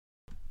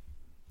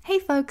Hey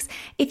folks,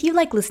 if you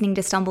like listening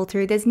to Stumble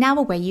Through, there's now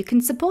a way you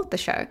can support the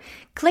show.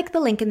 Click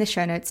the link in the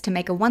show notes to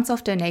make a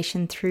once-off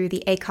donation through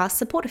the Acast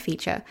supporter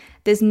feature.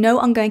 There's no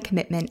ongoing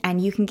commitment and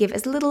you can give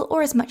as little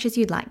or as much as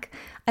you'd like.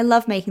 I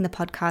love making the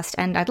podcast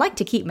and I'd like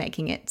to keep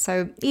making it,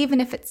 so even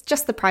if it's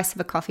just the price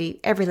of a coffee,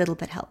 every little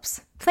bit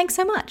helps. Thanks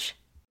so much.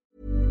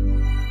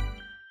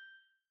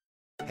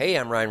 Hey,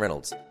 I'm Ryan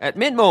Reynolds. At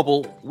Mint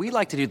Mobile, we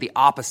like to do the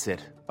opposite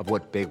of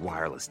what Big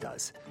Wireless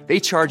does. They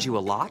charge you a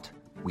lot.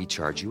 We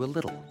charge you a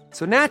little.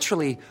 So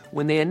naturally,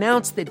 when they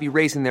announced they'd be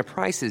raising their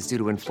prices due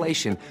to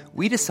inflation,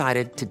 we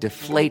decided to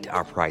deflate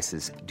our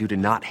prices due to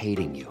not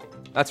hating you.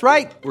 That's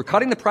right. We're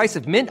cutting the price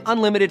of Mint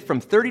Unlimited from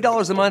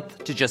 $30 a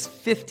month to just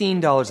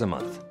 $15 a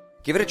month.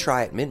 Give it a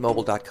try at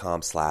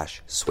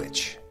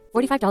mintmobile.com/switch.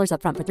 $45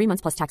 up front for 3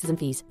 months plus taxes and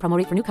fees. Promo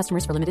rate for new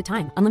customers for limited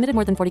time. Unlimited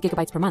more than 40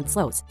 gigabytes per month.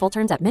 Slows full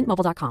terms at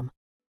mintmobile.com.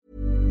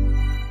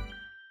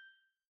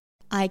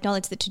 I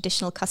acknowledge the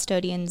traditional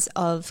custodians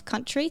of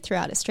country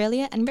throughout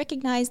Australia and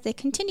recognise their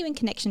continuing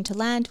connection to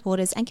land,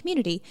 waters and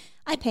community.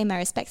 I pay my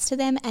respects to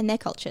them and their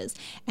cultures,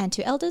 and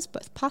to elders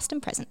both past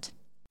and present.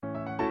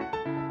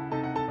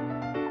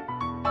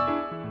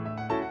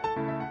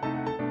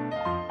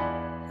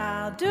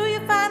 How do you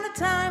find the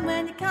time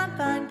when you can't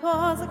find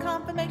pause or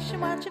confirmation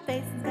what your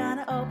face is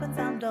gonna open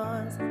some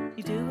doors?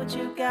 You do what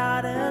you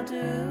gotta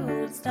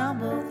do to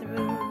stumble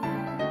through.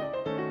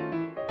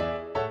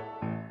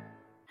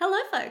 Hello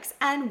folks,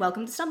 and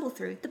welcome to Stumble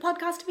Through, the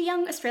podcast for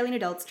young Australian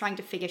adults trying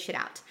to figure shit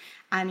out.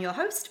 I'm your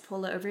host,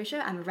 Paula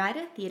Overisha. I'm a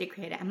writer, theatre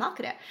creator, and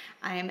marketer.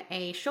 I am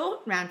a short,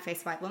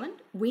 round-faced white woman.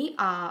 We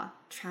are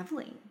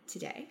travelling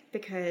today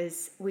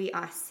because we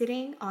are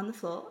sitting on the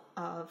floor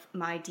of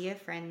my dear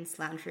friend's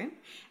lounge room,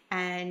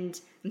 and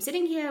I'm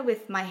sitting here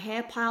with my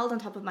hair piled on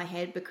top of my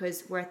head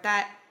because we're at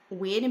that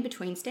weird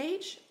in-between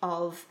stage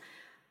of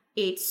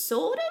it's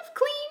sort of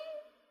clean,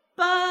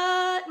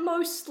 but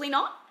mostly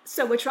not.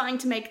 So we're trying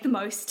to make the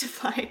most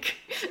of like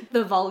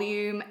the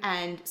volume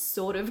and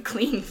sort of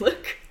clean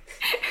look.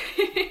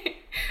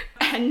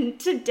 And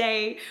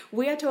today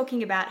we are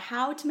talking about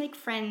how to make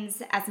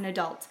friends as an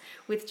adult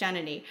with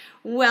Janani.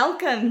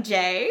 Welcome,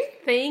 Jay.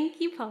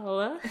 Thank you,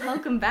 Paula.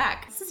 Welcome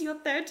back. This is your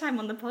third time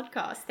on the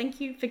podcast. Thank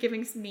you for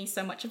giving me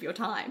so much of your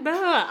time.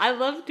 I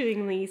love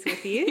doing these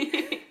with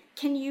you.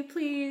 Can you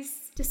please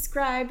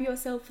describe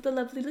yourself for the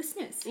lovely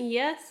listeners?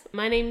 Yes,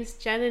 my name's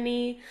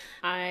Janani.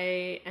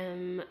 I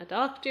am a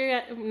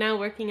doctor now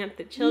working at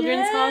the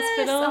Children's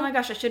Hospital. Oh my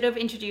gosh, I should have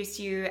introduced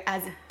you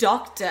as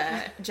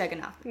Dr.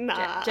 Jagannath.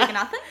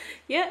 Jagannathan?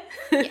 Yeah.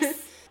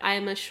 Yes. I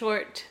am a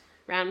short,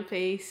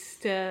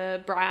 round-faced,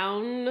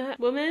 brown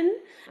woman.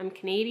 I'm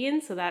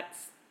Canadian, so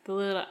that's the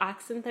little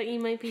accent that you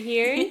might be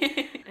hearing.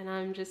 And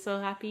I'm just so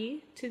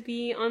happy to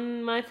be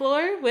on my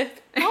floor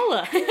with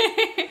Paula.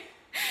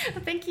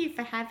 Well, thank you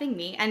for having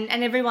me and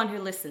everyone who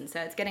listens. So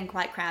it's getting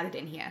quite crowded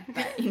in here,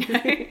 but you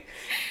know.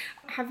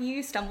 Have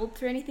you stumbled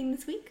through anything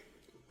this week?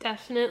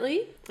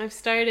 Definitely. I've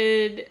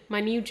started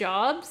my new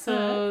job.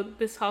 So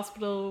this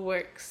hospital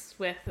works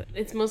with,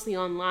 it's mostly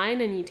online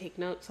and you take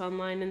notes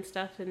online and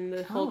stuff. And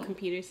the whole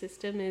computer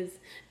system is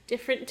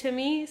different to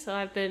me. So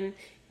I've been,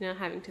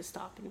 having to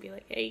stop and be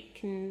like, hey,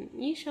 can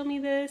you show me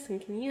this?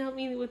 And can you help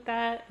me with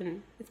that?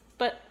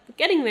 But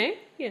getting there.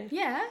 Yeah.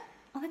 Yeah.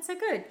 Oh, that's so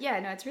good. Yeah,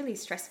 no, it's really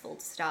stressful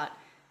to start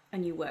a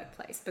new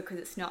workplace because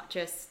it's not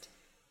just,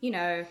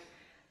 the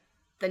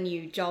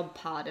new job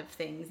part of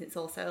things. It's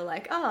also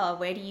like, oh,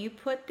 where do you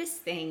put this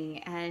thing?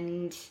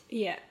 And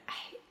yeah, I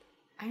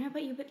don't know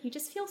about you, but you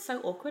just feel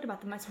so awkward about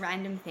the most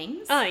random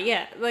things. Oh,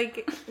 yeah.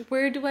 Like,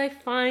 where do I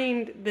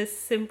find this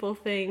simple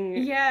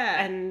thing?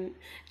 Yeah. And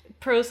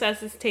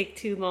processes take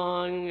too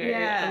long or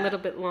a little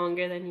bit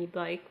longer than you'd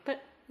like,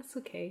 but that's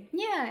okay.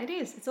 Yeah, it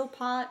is. It's all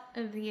part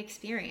of the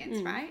experience,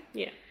 right?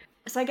 Yeah.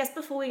 So I guess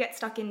before we get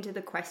stuck into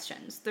the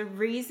questions, the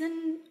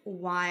reason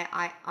why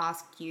I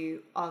asked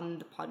you on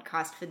the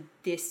podcast for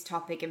this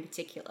topic in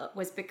particular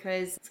was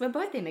because we're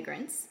both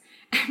immigrants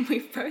and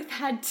we've both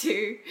had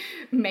to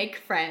make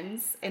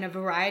friends in a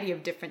variety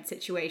of different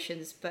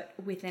situations, but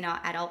within our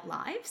adult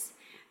lives.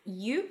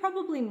 You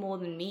probably more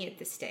than me at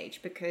this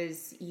stage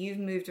because you've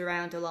moved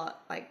around a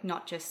lot, like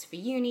not just for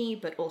uni,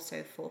 but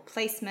also for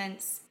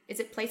placements. Is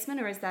it placement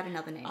or is that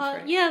another name for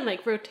it? Yeah,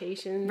 like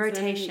rotations.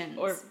 Rotations.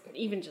 Or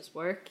even just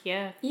work,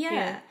 yeah.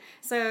 Yeah.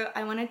 So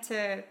I wanted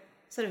to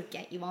sort of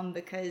get you on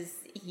because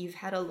you've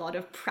had a lot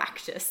of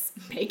practice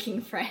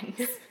making friends.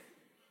 Yeah,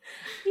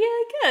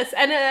 I guess.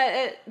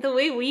 And the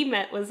way we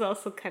met was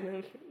also kind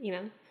of,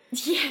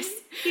 Yes.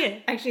 Yeah.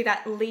 Actually,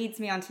 that leads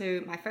me on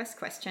to my first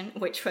question,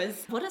 which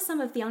was, what are some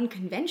of the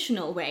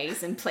unconventional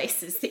ways and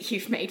places that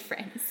you've made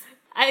friends?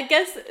 I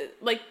guess,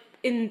 like,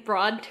 in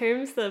broad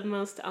terms, the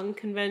most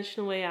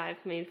unconventional way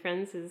I've made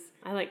friends is,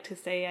 I like to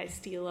say I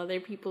steal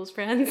other people's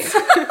friends.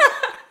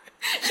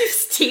 You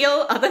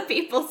steal other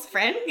people's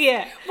friends?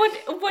 Yeah.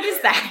 What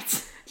is that?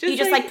 You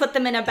just like put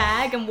them in a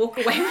bag and walk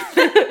away with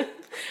them?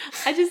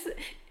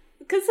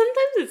 Because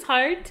sometimes it's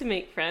hard to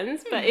make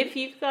friends, but if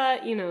you've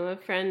got, a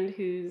friend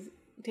who's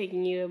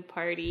taking you to a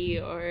party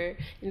or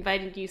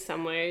invited you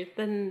somewhere,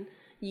 then,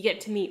 you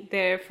get to meet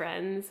their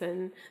friends,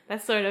 and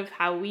that's sort of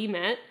how we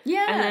met.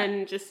 Yeah. And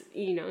then just,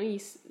 you know, you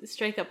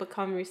strike up a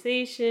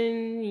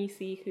conversation, you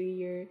see who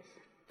you're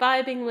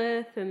vibing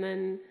with, and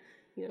then,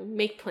 you know,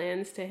 make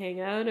plans to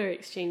hang out or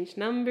exchange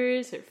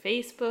numbers or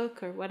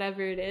Facebook or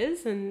whatever it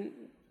is, and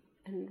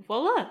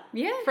voila.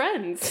 Yeah.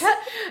 Friends.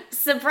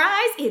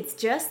 Surprise, it's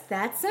just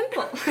that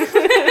simple.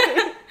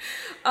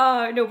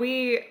 Oh, no,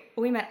 we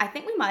met, I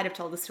think we might have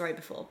told the story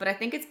before, but I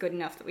think it's good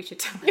enough that we should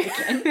tell it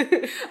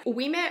again.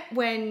 We met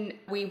when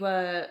we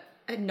were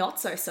not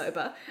so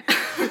sober.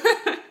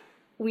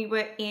 We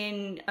were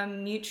in a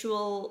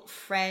mutual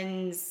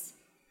friend's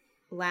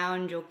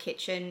lounge or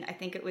kitchen. I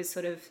think it was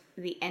sort of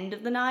the end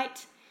of the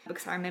night,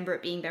 because I remember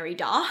it being very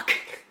dark.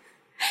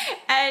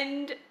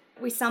 And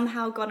we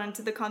somehow got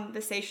onto the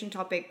conversation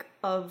topic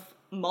of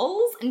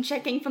moles and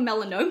checking for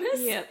melanomas.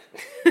 Yep.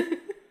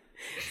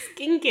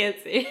 Skin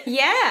cancer.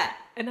 Yeah.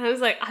 And I was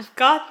like, I've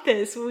got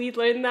this. We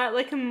learned that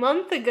like a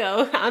month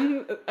ago.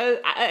 I'm an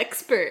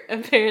expert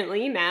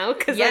apparently now,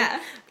 because Yeah.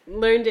 I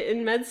learned it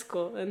in med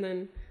school. And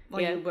then,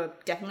 Well, you were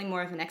definitely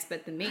more of an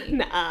expert than me.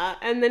 nah.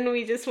 And then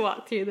we just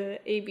walked through the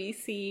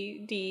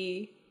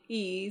ABCDEs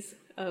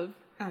of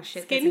Oh,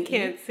 shit. skin there's an E.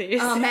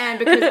 cancers. Oh, man,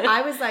 because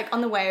I was like,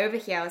 on the way over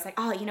here, I was like,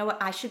 oh, you know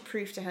what? I should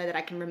prove to her that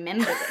I can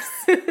remember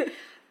this.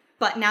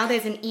 But now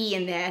there's an E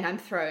in there and I'm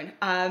thrown.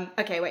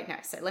 Okay, wait, no.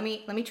 So let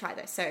me try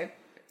this. So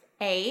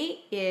A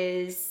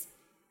is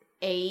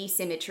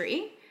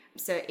asymmetry.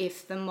 So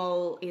if the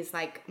mole is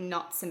like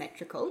not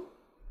symmetrical.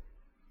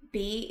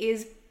 B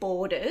is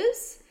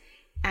borders.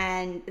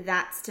 And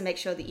that's to make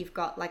sure that you've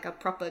got like a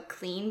proper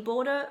clean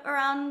border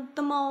around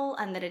the mole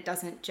and that it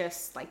doesn't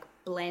just like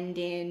blend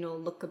in or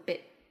look a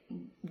bit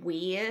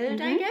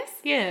weird, I guess.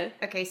 Yeah.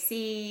 Okay,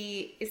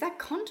 C, is that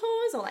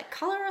contours or like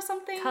color or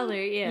something?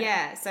 Color, yeah.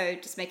 Yeah, so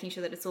just making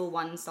sure that it's all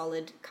one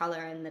solid color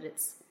and that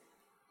it's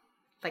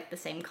like the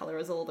same color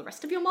as all the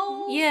rest of your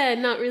moles. Yeah,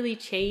 not really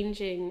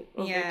changing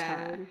over Yeah.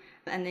 time.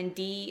 And then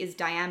D is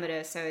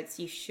diameter, so it's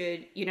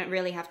you don't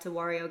really have to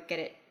worry or get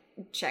it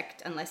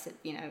checked unless it,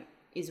 you know,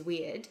 is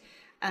weird.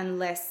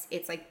 Unless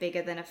it's like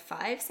bigger than a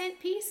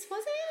 5-cent piece,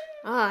 was it?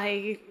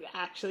 I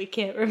actually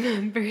can't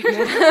remember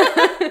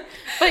now.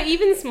 But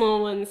even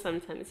small ones,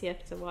 sometimes you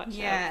have to watch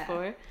out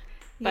for.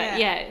 But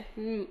yeah,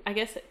 I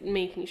guess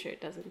making sure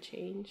it doesn't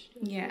change.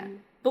 Yeah.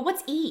 But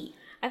what's E?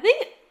 I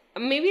think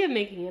maybe I'm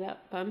making it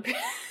up.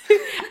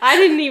 I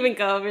didn't even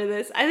go over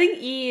this. I think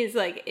E is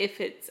like if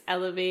it's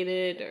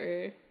elevated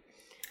or...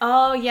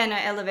 Oh, yeah, no,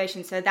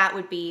 elevation. So that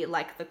would be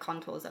like the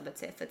contours of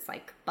it, if it's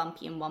like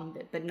bumpy in one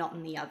bit, but not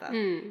in the other.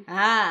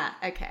 Ah,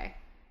 okay.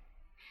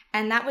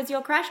 And that was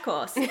your crash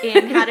course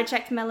in how to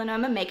check for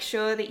melanoma. Make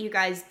sure that you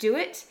guys do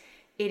it.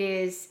 It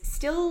is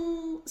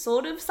still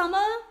sort of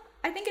summer,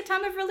 I think, at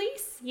time of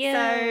release.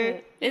 Yeah.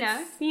 So,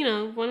 you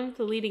know, one of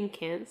the leading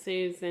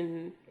cancers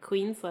in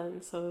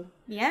Queensland. So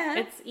yeah.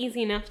 it's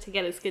easy enough to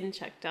get a skin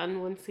check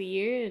done once a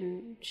year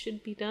and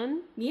should be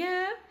done.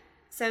 Yeah.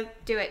 So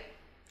do it.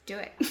 Do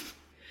it.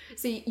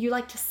 So you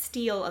like to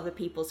steal other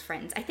people's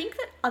friends. I think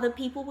that other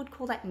people would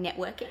call that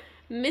networking.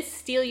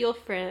 Missteal your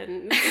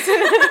friends.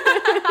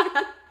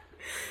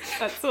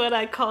 That's what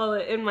I call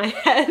it in my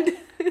head.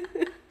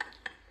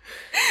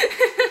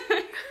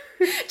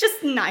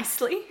 Just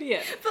nicely.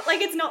 Yeah. But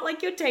like it's not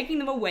like you're taking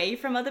them away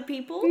from other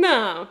people.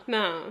 No.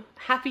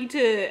 Happy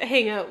to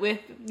hang out with,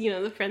 you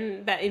know, the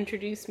friend that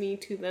introduced me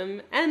to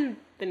them and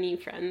the new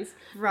friends.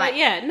 Right. But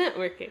yeah,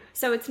 networking.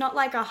 So it's not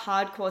like a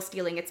hardcore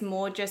stealing. It's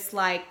more just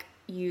like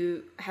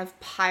you have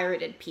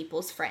pirated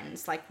people's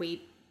friends. Like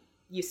we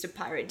used to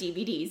pirate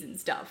DVDs and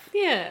stuff.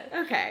 Yeah.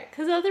 Okay.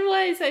 Because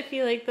otherwise I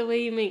feel like the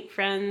way you make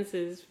friends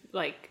is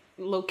like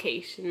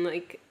location,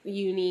 like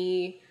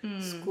uni,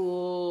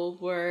 school,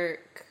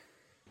 work,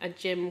 a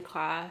gym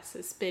class,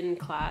 a spin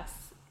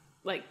class,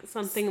 like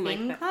something like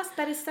Spin that. class?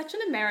 That is such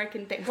an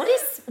American thing. What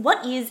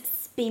is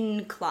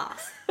spin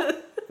class?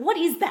 What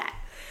is that?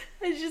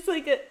 It's just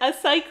like a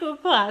cycle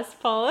class,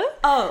 Paula.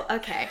 Oh,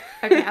 okay.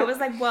 Okay, I was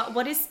like,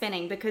 what is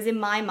spinning? Because in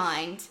my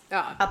mind,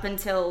 up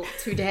until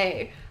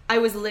today, I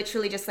was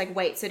literally just like,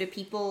 wait, so do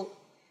people...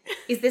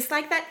 Is this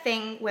like that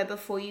thing where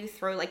before you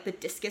throw like the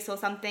discus or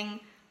something,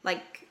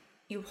 like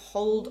you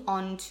hold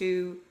on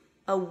to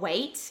a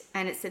weight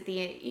and it's at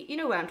the... You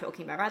know what I'm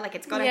talking about, right? Like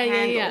it's got a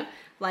handle.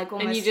 Like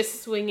almost... And you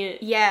just swing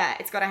it. Yeah,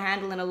 it's got a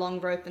handle and a long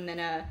rope and then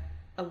a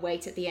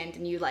weight at the end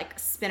and you like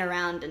spin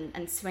around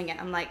and swing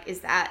it. I'm like, is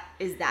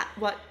that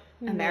what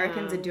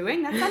Americans are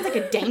doing? That sounds like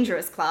a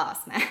dangerous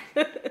class, man.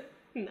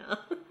 No,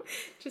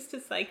 just a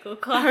cycle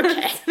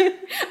class.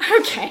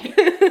 Okay.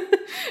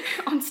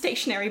 On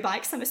stationary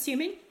bikes, I'm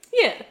assuming?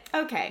 Yeah.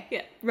 Okay.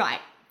 Yeah.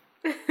 Right.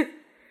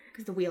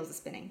 Because the wheels are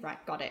spinning. Right,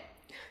 got it.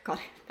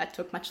 That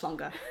took much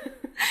longer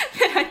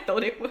than I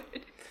thought it would.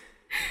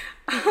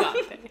 Got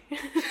there.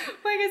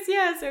 Well, I guess,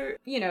 yeah, so,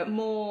 you know,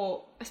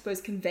 more, I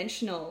suppose,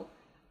 conventional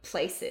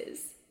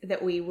places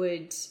that we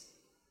would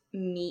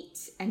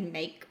meet and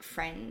make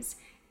friends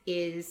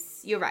is,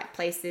 you're right,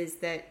 places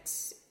that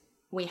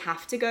we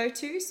have to go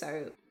to.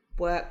 So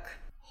work,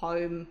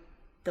 home,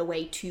 the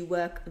way to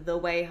work, the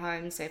way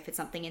home. So if it's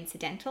something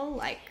incidental,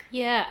 like...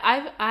 Yeah,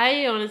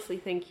 I honestly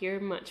think you're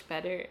much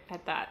better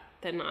at that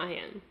than I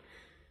am.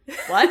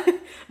 What?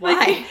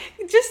 Why?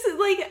 Just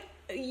like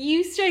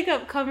you strike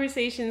up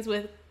conversations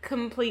with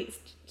complete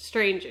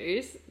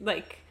strangers,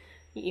 like,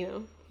 you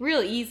know,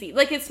 real easy.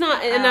 Like it's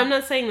not, and I'm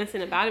not saying this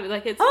in a bad way.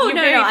 Like it's. Oh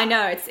no, I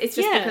know. It's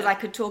just because I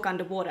could talk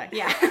underwater.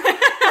 Yeah.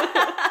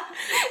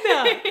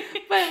 No,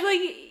 but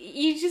like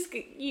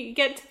you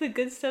get to the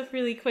good stuff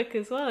really quick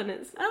as well, and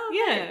it's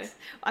thanks.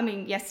 I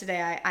mean,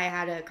 yesterday I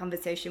had a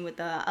conversation with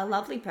a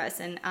lovely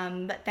person,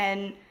 but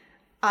then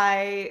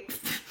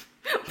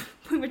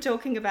we were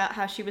talking about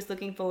how she was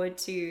looking forward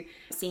to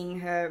seeing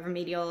her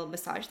remedial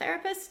massage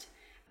therapist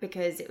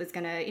because it was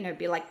gonna, you know,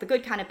 be like the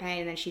good kind of pain,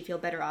 and then she'd feel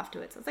better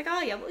afterwards. I was like,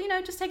 oh yeah, well, you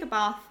know, just take a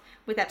bath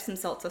with Epsom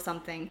salts or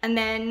something. And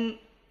then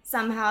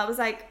somehow it was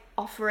like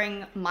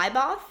offering my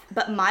bath,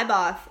 but my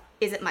bath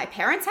is at my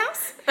parents'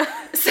 house.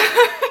 So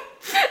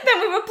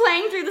then we were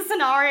playing through the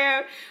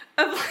scenario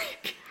of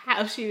like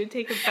how she would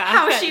take a bath.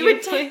 How she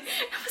would take.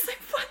 I was like,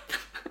 what the?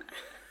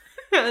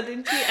 How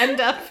did she end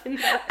up in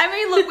that? I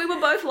mean, look, we were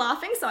both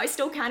laughing, so I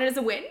still count it as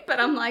a win. But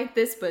I'm like,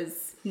 this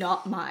was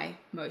not my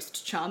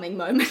most charming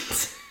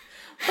moment.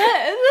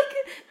 But look,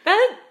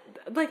 that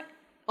like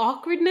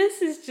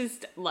awkwardness is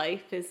just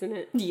life, isn't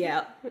it?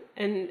 Yeah.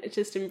 And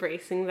just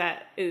embracing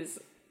that is,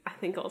 I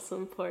think, also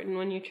important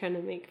when you're trying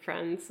to make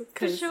friends.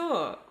 For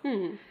sure.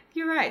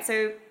 You're right.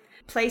 So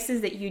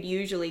places that you'd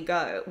usually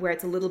go where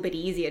it's a little bit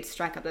easier to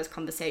strike up those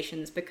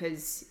conversations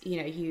because, you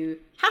know, you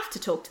have to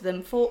talk to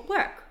them for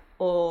work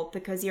or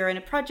because you're in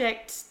a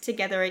project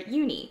together at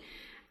uni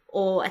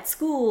or at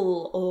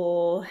school,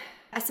 or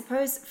I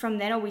suppose from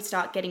then on we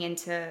start getting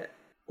into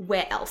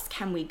where else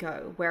can we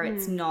go where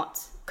it's not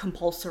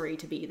compulsory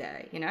to be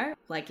there, you know?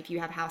 Like if you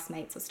have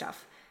housemates or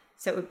stuff.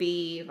 So it would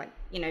be like,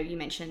 you know, you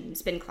mentioned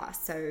spin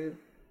class, so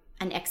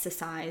an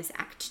exercise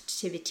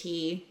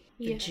activity,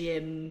 the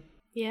gym.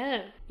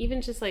 Yeah,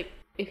 even just like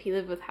if you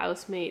live with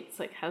housemates,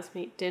 like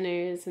housemate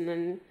dinners, and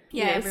then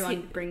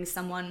everyone brings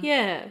someone.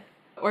 Yeah,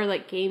 or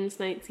like games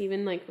nights.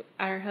 Even like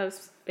our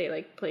house, they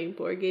like playing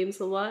board games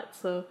a lot,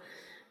 so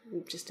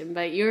just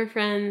invite your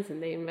friends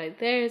and they invite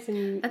theirs.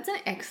 And that's an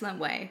excellent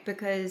way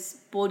because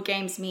board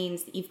games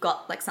means that you've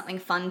got like something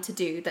fun to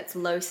do that's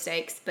low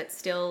stakes but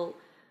still,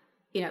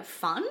 you know,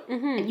 fun,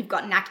 and you've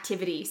got an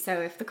activity, so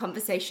if the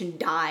conversation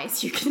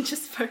dies you can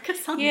just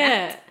focus on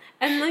that.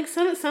 And like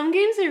some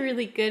games are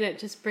really good at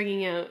just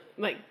bringing out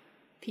like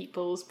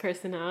people's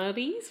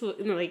personalities.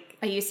 Like,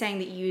 are you saying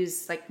that you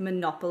use like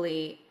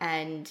Monopoly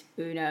and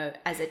Uno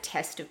as a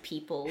test of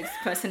people's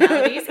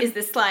personalities? Is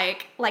this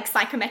like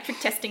psychometric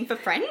testing for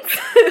friends?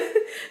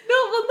 No,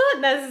 well,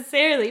 not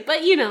necessarily,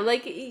 but you know,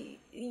 like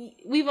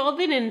we've all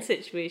been in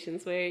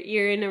situations where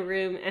you're in a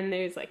room and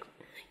there's like,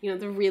 you know,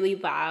 the really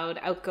loud,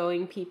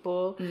 outgoing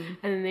people, and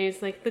then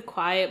there's like the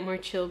quiet, more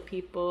chill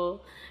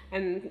people,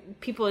 and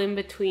people in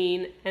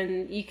between,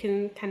 and you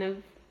can kind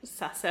of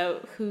suss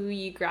out who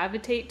you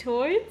gravitate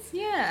towards.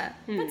 Yeah,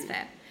 that's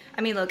fair.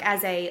 I mean, look,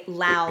 as a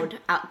loud,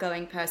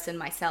 outgoing person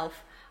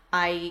myself,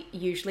 I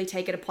usually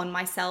take it upon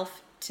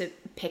myself to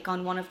pick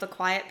on one of the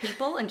quiet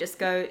people and just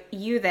go,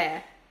 you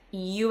there,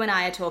 you and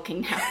I are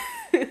talking now.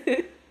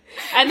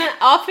 And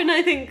often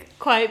I think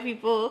quiet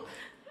people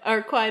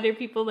are quieter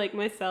people like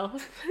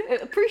myself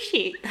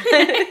appreciate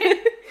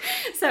that.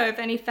 So if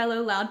any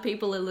fellow loud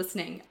people are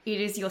listening,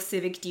 it is your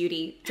civic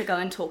duty to go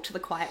and talk to the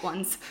quiet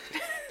ones.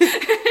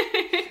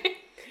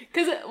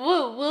 Because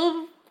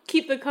we'll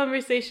keep the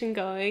conversation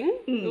going.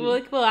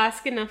 We'll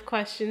ask enough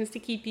questions to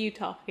keep you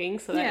talking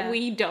so that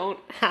we don't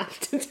have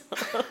to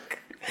talk.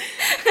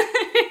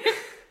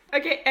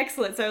 Okay,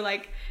 excellent. So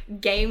like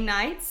game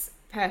nights,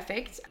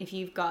 perfect. If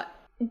you've got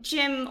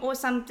gym or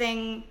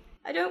something,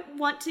 I don't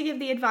want to give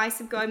the advice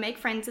of go make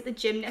friends at the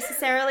gym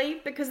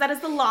necessarily, because that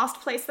is the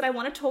last place that I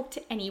want to talk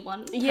to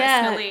anyone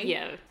personally.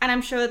 Yeah. And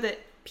I'm sure that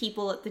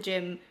people at the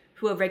gym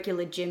who are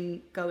regular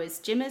gym goers,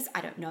 gymmers,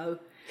 I don't know,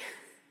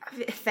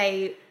 if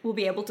they will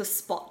be able to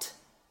spot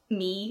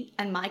me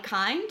and my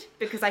kind,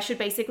 because I should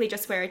basically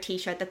just wear a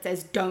t-shirt that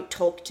says don't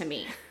talk to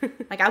me.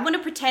 Like I want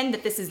to pretend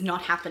that this is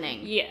not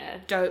happening. Yeah.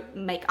 Don't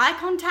make eye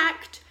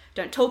contact.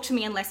 Don't talk to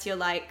me unless you're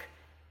like,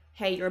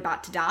 hey, you're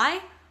about to die.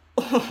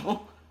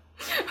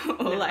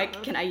 Or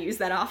like, can I use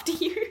that after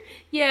you?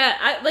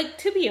 Yeah,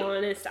 to be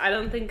honest, I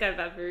don't think I've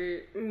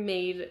ever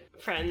made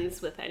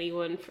friends with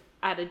anyone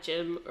at a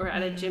gym or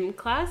at a gym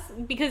class,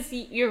 because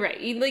you're right.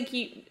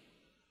 You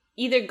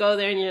either go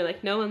there and you're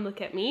like, no one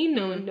look at me,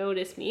 no one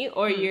notice me,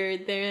 or you're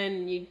there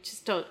and you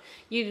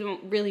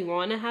don't really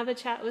want to have a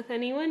chat with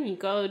anyone. You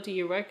go, do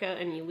your workout,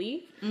 and you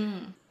leave.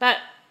 But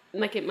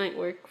like it might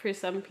work for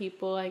some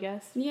people, I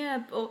guess.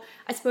 Yeah, or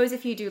I suppose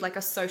if you do like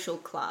a social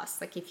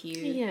class, like if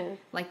you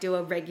like do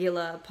a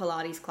regular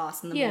Pilates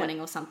class in the morning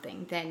or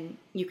something, then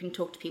you can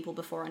talk to people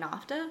before and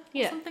after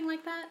or something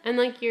like that. And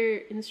like your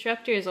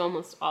instructor is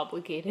almost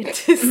obligated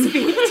to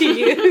speak to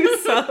you,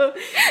 so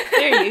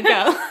there you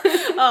go.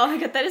 Oh my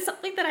god, that is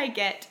something that I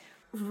get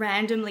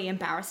randomly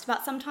embarrassed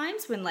about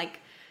sometimes when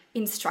like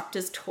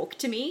instructors talk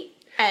to me.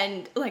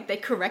 and like they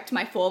correct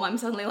my form, I'm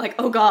suddenly like,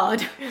 oh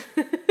God.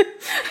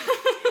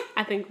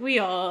 I think we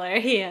all are,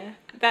 yeah.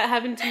 That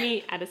happened to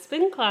me at a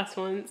spin class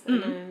once,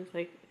 and I was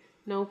like,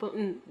 no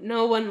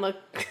one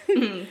looked.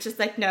 Just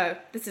like, no,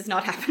 this is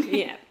not happening.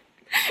 Yeah.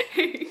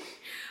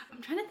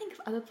 I'm trying to think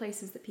of other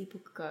places that people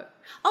could go.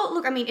 Oh,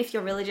 look, I mean, if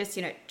you're religious,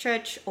 you know,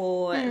 church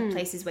or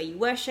places where you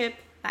worship,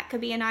 that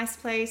could be a nice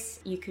place.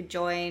 You could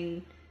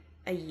join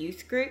a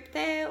youth group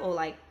there, or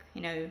like,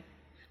 you know,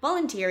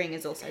 volunteering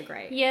is also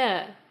great.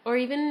 Yeah, or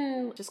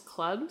even just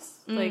clubs,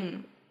 like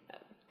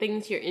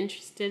things you're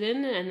interested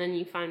in, and then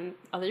you find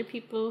other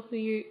people who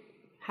you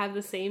have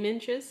the same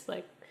interests.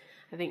 Like,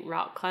 I think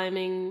rock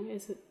climbing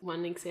is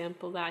one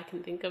example that I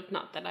can think of.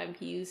 Not that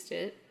I've used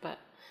it, but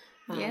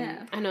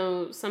yeah, I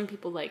know some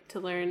people like to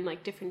learn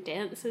like different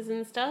dances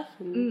and stuff,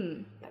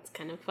 and that's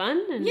kind of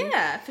fun. And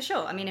yeah, for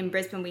sure. I mean, in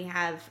Brisbane we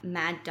have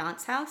Mad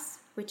Dance House,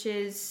 which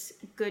is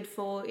good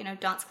for, you know,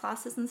 dance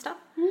classes and stuff.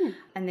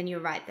 And then you're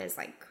right, there's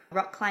like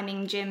rock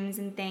climbing gyms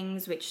and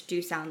things, which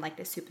do sound like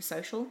they're super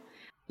social.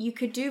 You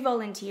could do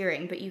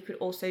volunteering, but you could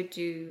also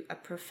do a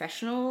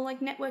professional like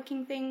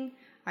networking thing,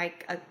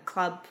 like a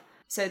club.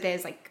 So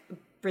there's like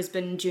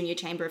Brisbane Junior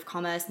Chamber of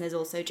Commerce, and there's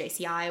also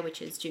JCI,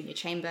 which is Junior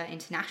Chamber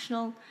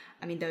International.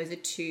 I mean, those are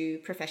two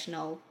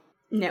professional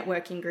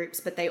networking groups,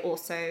 but they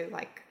also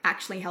like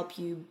actually help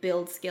you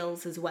build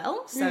skills as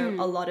well. So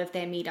a lot of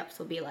their meetups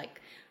will be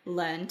like,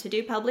 learn to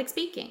do public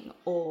speaking,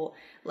 or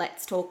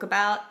let's talk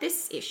about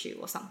this issue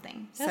or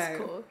something. That's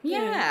cool.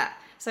 Yeah.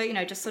 So, you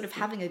know, just sort of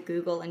having a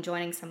Google and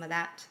joining some of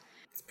that,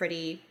 it's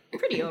pretty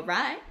all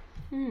right.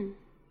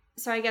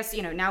 So I guess,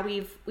 you know, now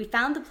we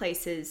found the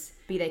places,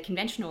 be they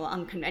conventional or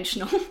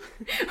unconventional,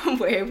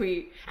 where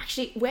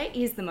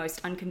is the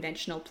most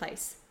unconventional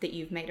place that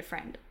you've made a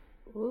friend?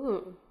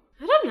 Ooh,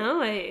 I don't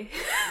know.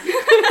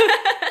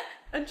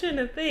 I'm trying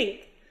to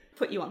think.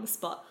 Put you on the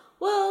spot.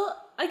 Well,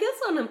 I guess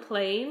on a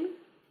plane.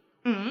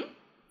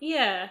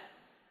 Yeah,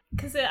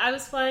 because I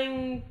was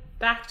flying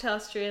back to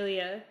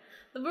Australia.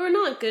 We're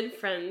not good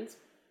friends,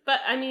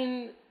 but I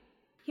mean,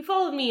 he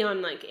followed me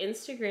on like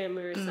Instagram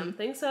or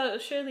something, so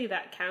surely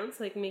that counts,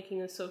 like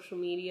making a social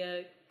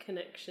media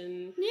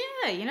connection.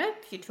 Yeah, you know,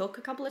 if you talk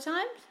a couple of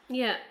times.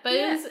 Yeah, but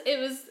Yeah. it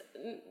was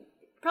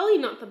probably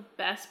not the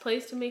best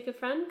place to make a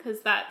friend,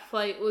 because that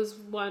flight was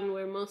one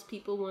where most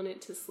people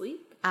wanted to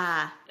sleep.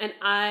 And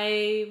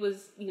I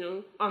was, you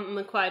know, on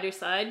the quieter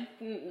side,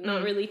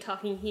 not really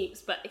talking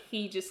heaps, but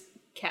he just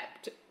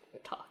kept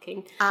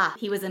talking.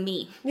 He was a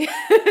me.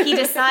 He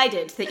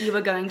decided that you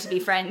were going to be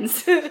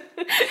friends.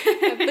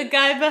 The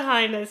guy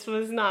behind us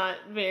was not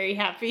very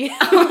happy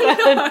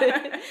about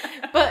it.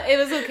 But it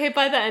was okay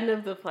by the end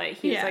of the flight.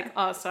 He was like,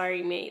 oh,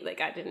 sorry, mate.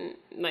 Like, I didn't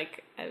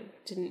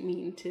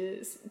mean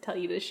to tell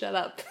you to shut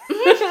up.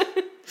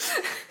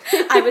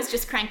 I was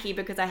just cranky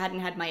because I hadn't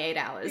had my 8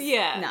 hours.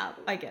 Yeah. No,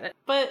 I get it.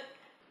 But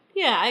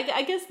yeah,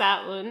 I guess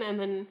that one. And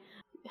then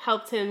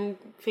helped him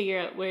figure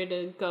out where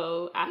to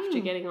go after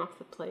getting off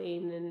the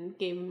plane, and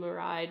gave him a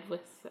ride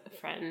with a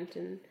friend.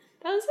 And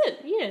that was it.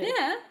 Yeah.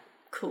 Yeah.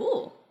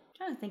 Cool. I'm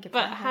trying to think of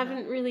But I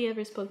haven't really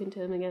ever spoken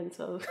to him again,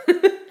 so...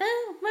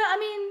 Well, I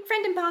mean,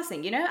 friend in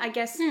passing, you know? I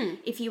guess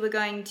if you were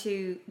going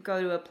to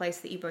go to a place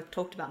that you both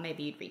talked about,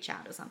 maybe you'd reach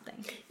out or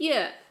something.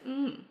 Yeah.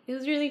 It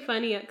was really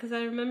funny, because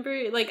I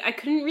remember, like, I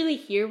couldn't really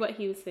hear what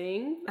he was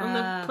saying on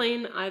the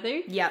plane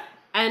either. Yep.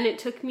 And it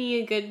took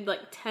me a good,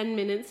 like, 10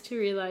 minutes to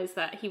realize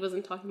that he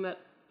wasn't talking about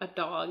a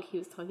dog. He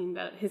was talking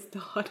about his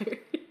daughter.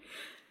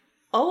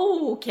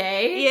 Oh,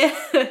 okay.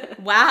 Yeah.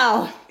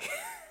 Wow.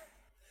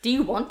 Do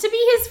you want to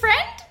be his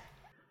friend?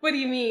 What do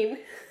you mean?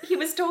 He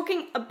was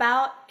talking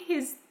about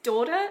his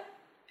daughter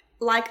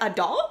like a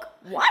dog?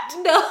 What?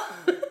 No.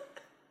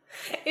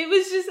 It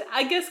was just,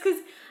 I guess, because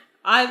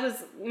I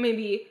was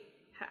maybe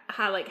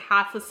like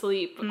half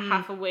asleep,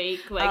 half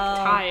awake, like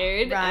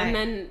tired. Right. And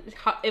then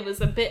it was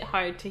a bit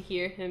hard to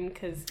hear him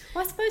because...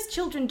 Well, I suppose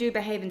children do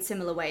behave in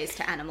similar ways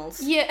to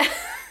animals. Yeah.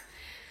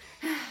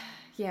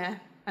 Yeah,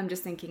 I'm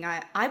just thinking,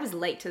 I was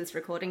late to this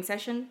recording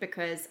session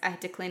because I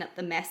had to clean up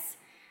the mess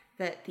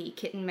that the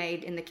kitten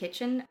made in the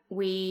kitchen.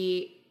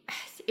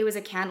 It was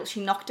a candle.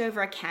 She knocked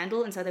over a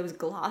candle, and so there was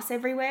glass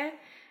everywhere.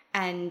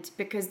 And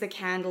because the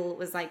candle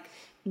was like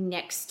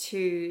next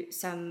to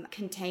some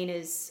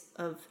containers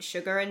of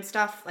sugar and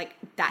stuff, like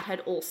that had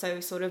also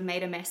sort of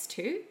made a mess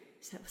too.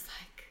 So it was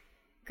like,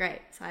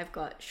 great. So I've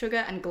got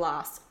sugar and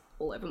glass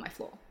all over my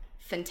floor.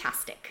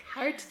 Fantastic.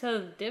 Hard to tell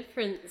the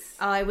difference.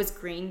 It was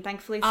green,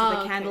 thankfully. So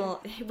the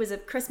candle, it was a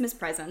Christmas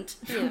present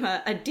from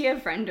a dear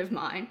friend of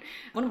mine,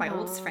 one of my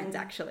oldest friends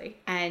actually,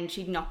 and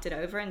she knocked it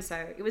over, and so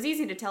it was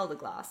easy to tell the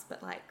glass,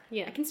 but like,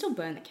 I can still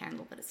burn the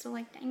candle, but it's still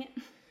like, dang it.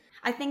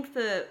 I think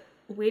the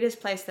weirdest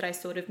place that I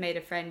sort of made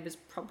a friend was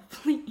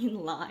probably in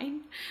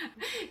line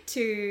so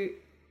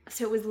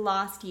it was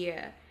last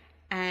year,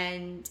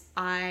 and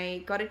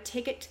I got a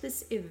ticket to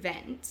this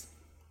event.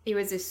 It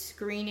was a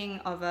screening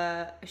of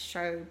a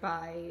show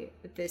by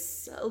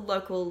this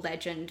local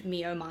legend,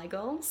 Mio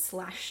Mygirl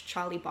 /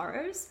 Charlie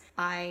Burrows.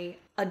 I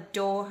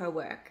adore her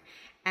work.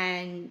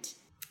 And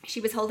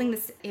she was holding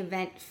this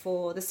event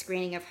for the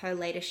screening of her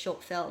latest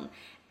short film.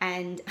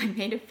 And I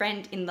made a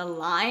friend in the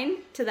line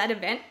to that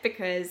event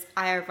because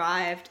I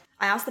arrived.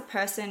 I asked the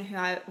person who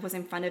was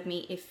in front of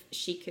me if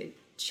she could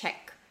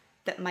check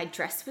that my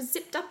dress was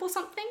zipped up or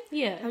something.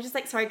 Yeah. I was just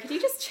like, sorry, could you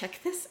just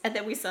check this? And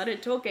then we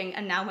started talking,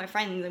 and now we're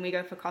friends and we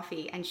go for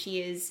coffee, and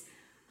she is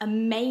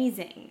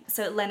amazing.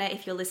 So Lena,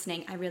 if you're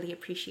listening, I really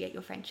appreciate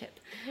your friendship.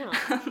 Yeah.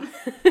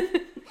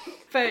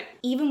 But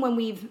even when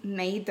we've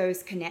made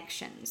those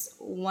connections,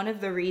 one of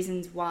the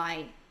reasons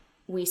why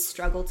we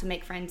struggle to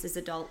make friends as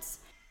adults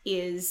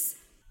is,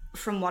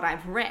 from what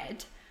I've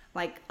read,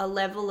 like a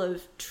level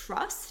of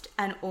trust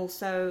and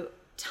also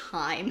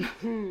time.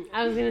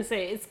 I was going to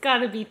say, it's got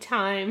to be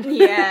time.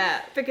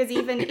 Yeah, because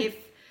even if,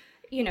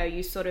 you know,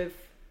 you sort of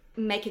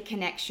make a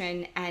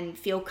connection and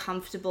feel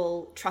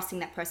comfortable trusting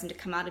that person to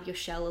come out of your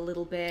shell a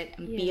little bit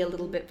and be a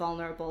little bit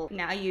vulnerable,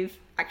 now you've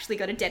actually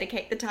got to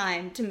dedicate the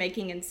time to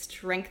making and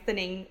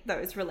strengthening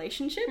those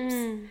relationships.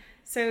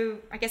 So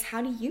I guess,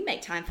 how do you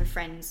make time for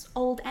friends,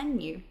 old and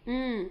new?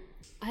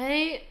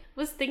 I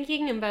was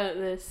thinking about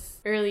this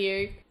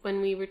earlier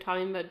when we were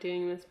talking about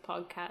doing this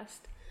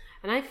podcast,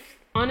 and I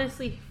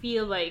honestly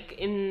feel like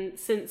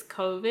since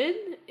COVID,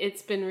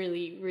 it's been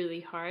really,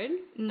 really hard.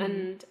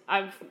 And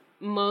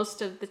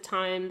most of the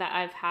time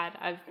that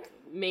I've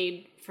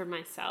made for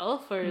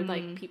myself or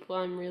like people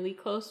I'm really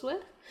close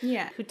with,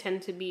 who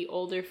tend to be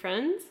older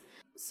friends.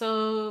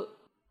 So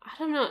I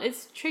don't know,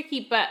 it's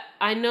tricky, but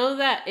I know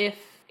that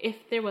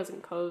if there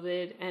wasn't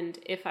COVID and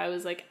if I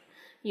was like,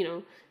 you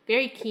know,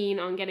 very keen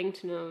on getting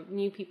to know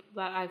new people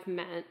that I've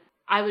met,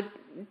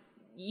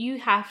 you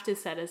have to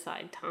set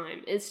aside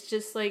time. It's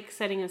just like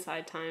setting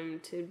aside time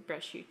to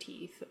brush your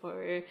teeth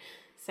or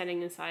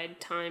setting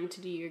aside time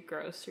to do your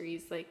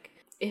groceries. Like,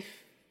 if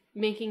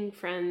making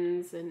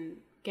friends and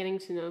getting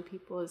to know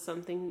people is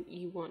something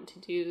you want to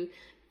do,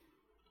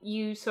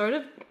 you sort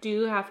of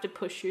do have to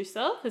push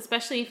yourself,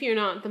 especially if you're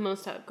not the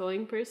most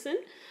outgoing person,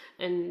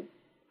 and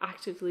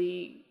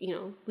actively, you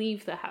know,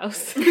 leave the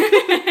house.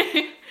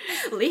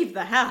 Leave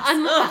the house.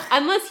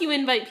 Unless you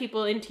invite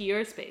people into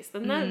your space,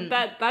 then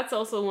that's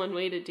also one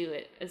way to do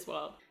it as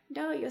well.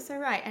 No, you're so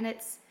right. And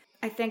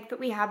I think that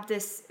we have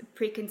this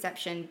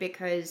preconception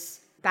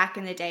because back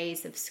in the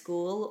days of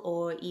school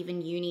or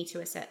even uni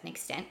to a certain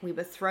extent, we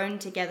were thrown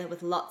together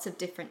with lots of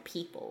different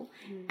people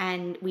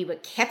and we were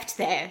kept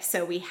there.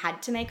 So we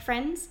had to make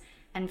friends,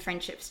 and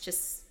friendships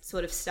just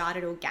sort of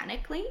started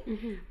organically.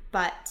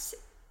 But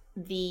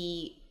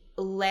the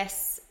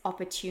less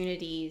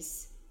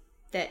opportunities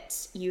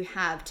that you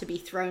have to be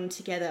thrown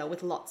together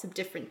with lots of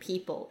different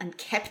people and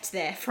kept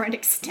there for an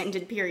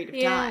extended period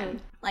of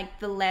time, like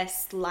the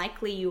less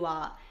likely you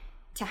are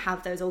to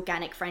have those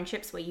organic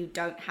friendships where you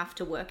don't have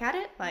to work at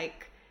it.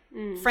 Like,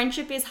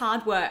 friendship is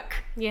hard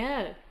work.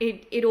 Yeah.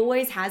 It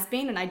always has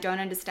been, and I don't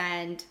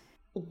understand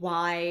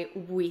why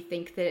we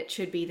think that it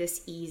should be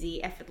this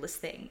easy, effortless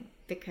thing.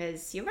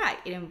 Because you're right,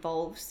 it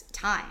involves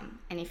time.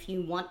 And if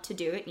you want to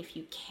do it, and if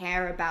you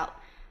care about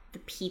the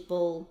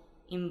people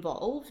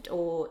involved,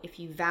 or if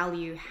you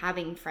value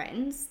having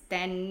friends,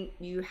 then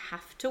you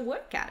have to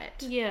work at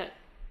it.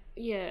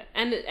 Yeah.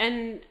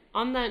 And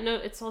on that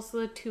note, it's also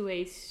a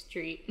two-way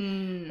street.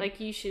 Like,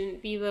 you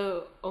shouldn't be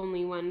the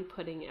only one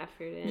putting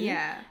effort in.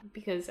 Yeah.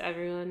 Because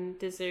everyone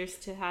deserves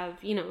to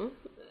have, you know,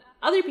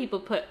 other people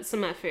put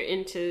some effort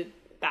into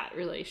that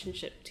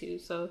relationship too.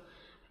 So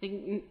I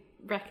think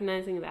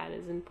recognizing that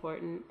is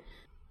important.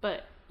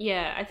 But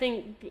yeah, I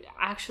think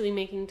actually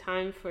making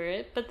time for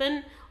it. But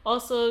then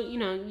also, you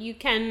know, you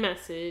can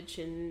message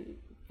and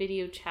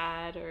video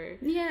chat or,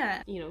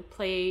 you know,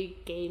 play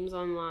games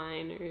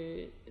online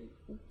or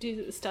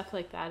do stuff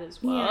like that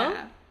as well.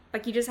 Yeah.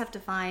 Like, you just have to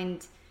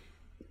find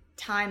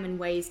time and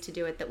ways to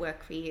do it that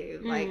work for you.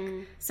 Like,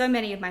 so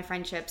many of my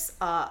friendships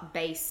are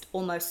based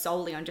almost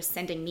solely on just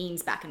sending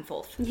memes back and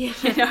forth. Yeah.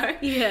 You know?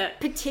 Yeah.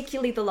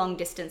 Particularly the long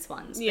distance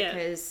ones. Yeah.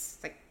 Because,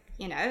 like,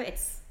 you know,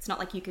 it's not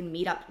like you can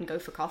meet up and go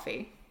for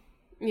coffee.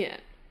 Yeah.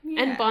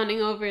 And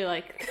bonding over,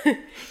 like,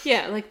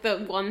 like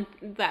that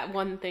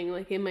one thing,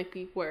 like, it might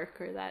be work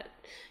or that,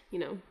 you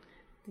know,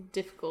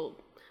 difficult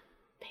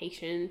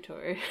patient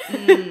or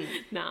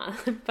nah,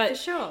 but for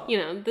sure, you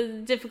know, the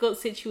difficult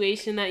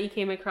situation that you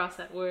came across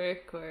at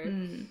work or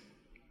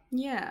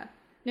no,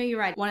 you're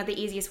right. One of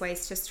the easiest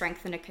ways to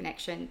strengthen a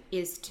connection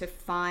is to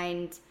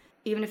find,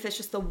 even if it's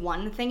just the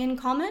one thing in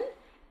common,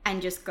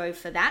 and just go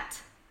for that.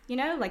 You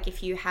know, like,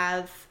 if you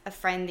have a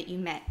friend that you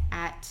met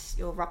at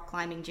your rock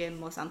climbing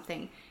gym or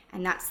something,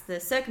 and that's the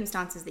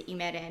circumstances that you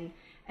met in,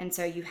 and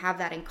so you have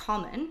that in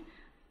common,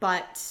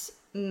 but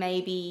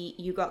maybe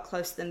you got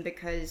close to them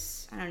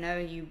because, I don't know,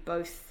 you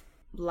both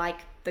like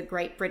the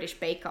Great British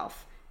Bake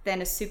Off,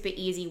 then a super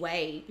easy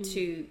way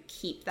to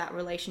keep that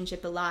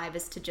relationship alive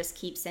is to just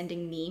keep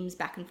sending memes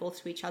back and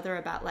forth to each other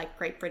about, like,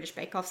 Great British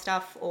Bake Off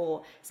stuff,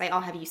 or say,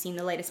 oh, have you seen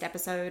the latest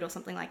episode or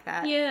something like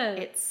that.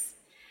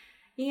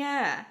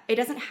 It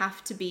doesn't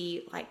have to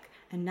be like,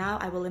 and now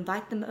I will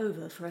invite them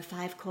over for a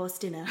 5-course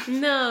dinner.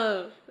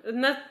 No,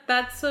 and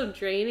that's so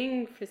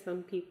draining for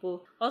some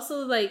people.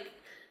 Also, like,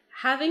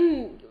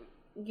 having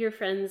your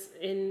friends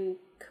in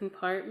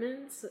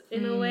compartments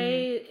in a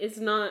way is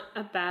not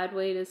a bad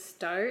way to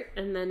start,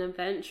 and then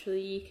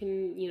eventually you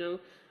can, you know,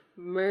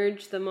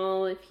 merge them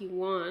all if you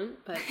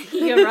want, but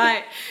You're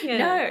right. Yeah.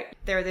 No,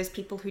 there are those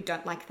people who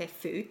don't like their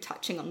food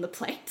touching on the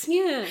plate.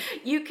 yeah,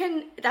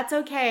 That's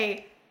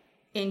okay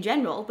in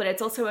general, but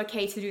it's also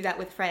okay to do that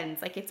with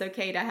friends. Like, it's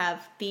okay to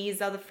have,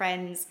 these are the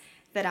friends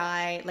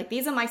that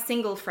these are my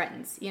single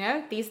friends, you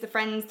know? These are the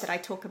friends that I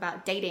talk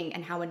about dating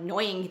and how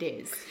annoying it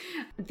is.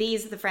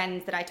 These are the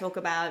friends that I talk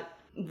about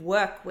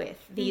work with.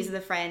 These are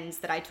the friends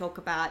that I talk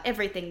about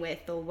everything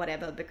with or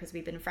whatever because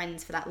we've been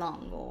friends for that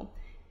long. Or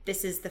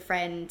this is the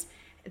friend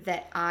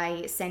that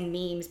I send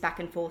memes back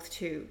and forth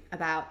to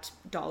about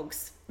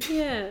dogs.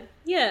 yeah,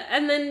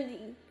 and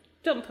then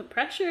don't put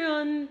pressure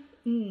on,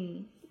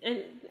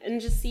 and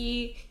just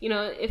see, you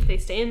know, if they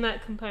stay in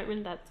that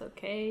compartment, that's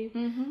okay.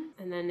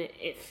 And then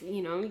if,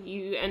 you know,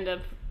 you end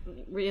up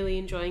really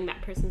enjoying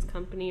that person's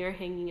company or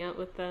hanging out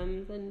with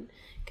them, then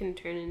it can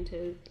turn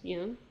into, you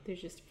know, they're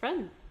just a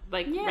friend,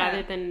 like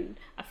rather than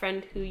a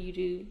friend who you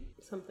do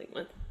something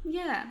with.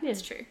 Yeah,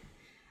 it's true.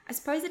 I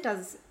suppose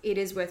it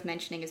is worth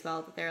mentioning as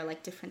well that there are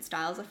like different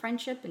styles of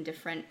friendship and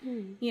different,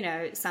 you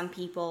know, some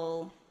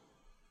people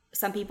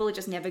are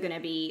just never going to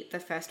be the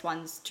first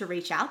ones to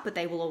reach out, but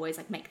they will always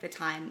like make the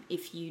time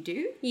if you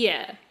do.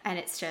 Yeah. And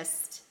it's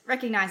just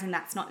recognizing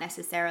that's not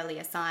necessarily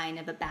a sign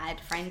of a bad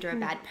friend or a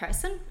bad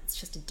person. It's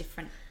just a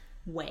different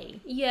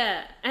way.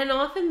 Yeah. And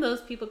often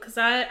those people, because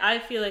I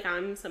feel like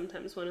I'm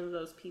sometimes one of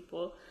those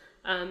people,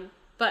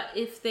 but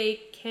if they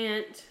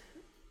can't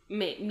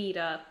meet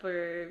up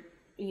or,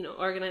 you know,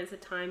 organize a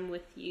time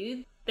with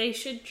you, they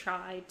should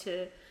try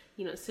to,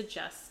 you know,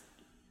 suggest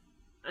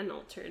an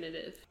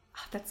alternative.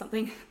 Oh, that's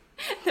something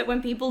that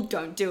when people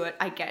don't do it,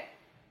 I get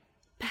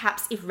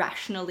perhaps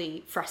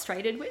irrationally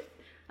frustrated with.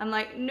 I'm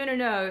like,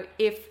 no.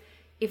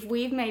 If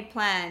we've made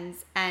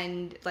plans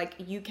and like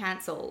you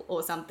cancel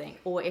or something,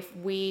 or if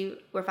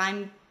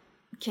I'm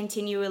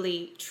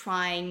continually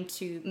trying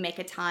to make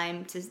a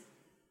time to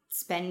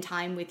spend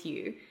time with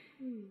you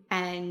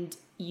and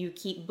you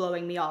keep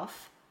blowing me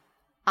off,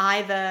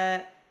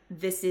 either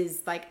this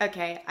is like,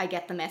 okay, I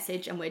get the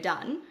message and we're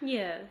done.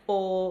 Yeah.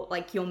 Or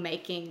like you're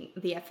making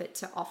the effort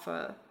to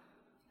offer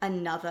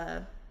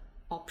another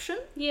option.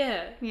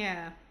 Yeah.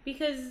 Yeah.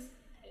 Because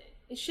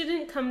it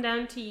shouldn't come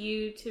down to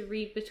you to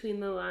read between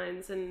the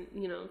lines and,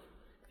 you know,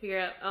 figure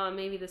out, oh,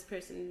 maybe this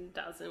person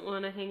doesn't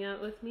want to hang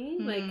out with me.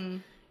 Like,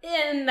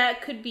 and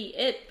that could be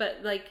it, but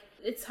like,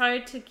 it's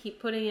hard to keep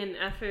putting in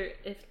effort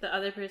if the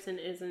other person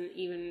isn't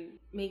even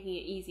making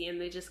it easy and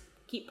they just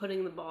keep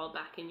putting the ball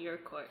back in your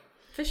court.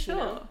 For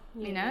sure.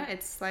 You know,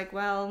 it's like,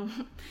 well,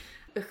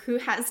 who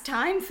has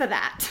time for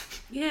that?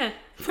 Yeah.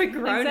 We're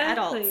grown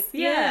adults.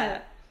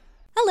 Yeah.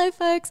 Hello,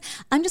 folks.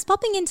 I'm just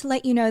popping in to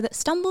let you know that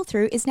Stumble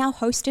Through is now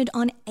hosted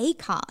on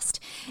Acast.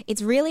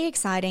 It's really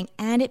exciting,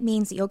 and it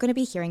means that you're going to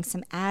be hearing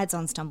some ads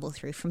on Stumble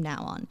Through from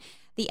now on.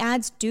 The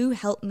ads do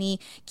help me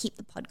keep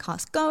the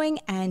podcast going,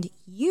 and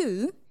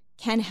you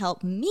can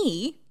help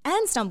me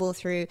and Stumble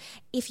Through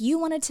if you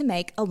wanted to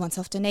make a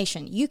once-off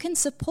donation. You can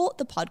support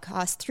the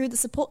podcast through the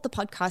Support the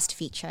Podcast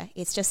feature.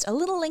 It's just a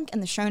little link in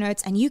the show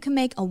notes and you can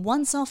make a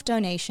once-off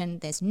donation.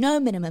 There's no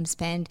minimum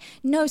spend,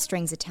 no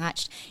strings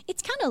attached.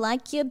 It's kind of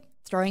like you're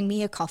throwing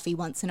me a coffee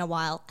once in a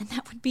while, and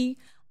that would be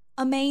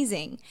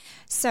amazing.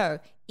 So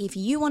if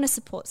you want to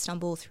support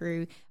Stumble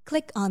Through,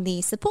 click on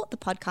the Support the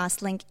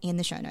Podcast link in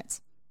the show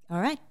notes.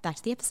 All right, back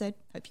to the episode.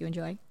 Hope you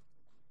enjoy.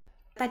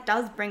 That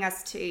does bring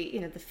us to, you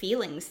know, the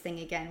feelings thing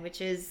again, which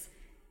is,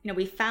 you know,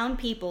 we found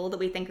people that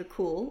we think are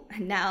cool,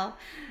 and now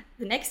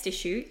the next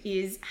issue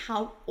is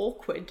how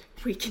awkward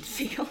we can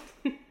feel.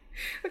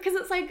 Because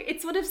it's like,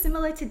 it's sort of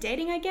similar to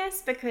dating, I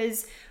guess,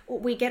 because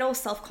we get all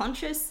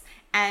self-conscious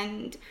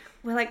and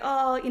we're like,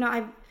 oh, you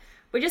know,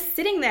 we're just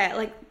sitting there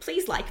like,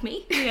 please like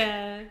me.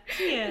 Yeah.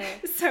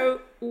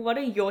 So what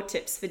are your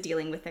tips for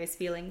dealing with those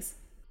feelings?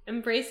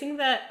 Embracing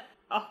that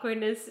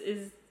awkwardness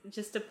is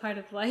just a part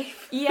of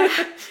life. Yeah.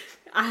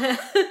 I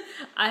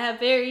have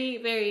very,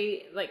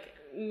 very, like,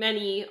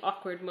 many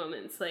awkward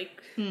moments,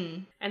 like,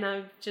 and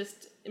I've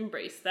just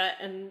embraced that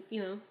and,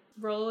 you know,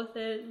 roll with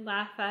it,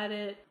 laugh at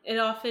it. It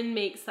often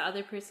makes the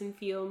other person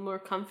feel more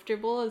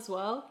comfortable as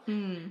well.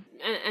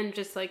 And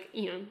just, like,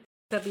 you know,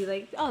 they'll be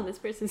like, oh, this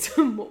person's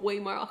way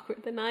more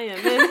awkward than I am.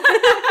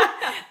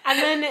 And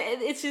then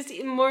it's just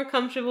more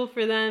comfortable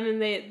for them,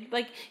 and they,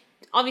 like,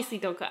 obviously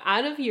don't go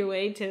out of your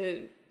way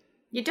to...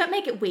 You don't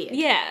make it weird.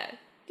 Yeah,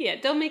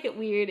 don't make it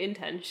weird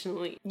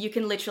intentionally. You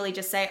can literally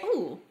just say,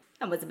 oh,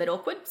 that was a bit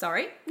awkward,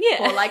 sorry.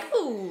 Yeah. Or like,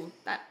 oh,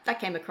 that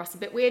came across a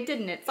bit weird,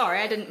 didn't it? Sorry,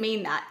 I didn't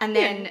mean that. And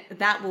then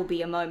that will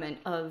be a moment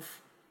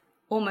of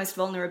almost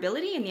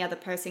vulnerability, and the other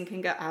person can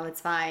go, oh,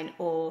 it's fine.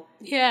 Or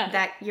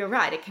that you're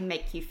right, it can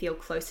make you feel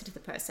closer to the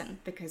person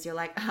because you're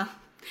like,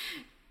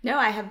 no,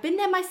 I have been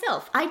there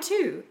myself. I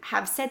too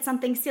have said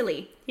something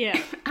silly.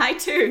 Yeah. I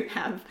too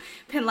have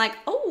been like,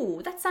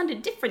 oh, that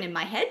sounded different in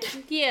my head.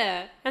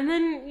 Yeah. And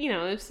then, you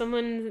know, if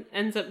someone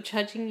ends up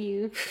judging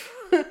you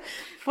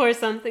for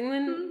something,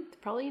 then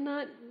probably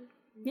not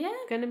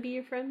gonna be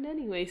your friend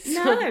anyway.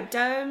 So. No,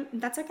 don't.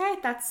 That's okay.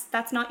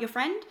 That's not your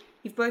friend.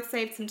 You've both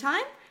saved some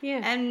time.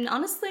 Yeah. And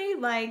honestly,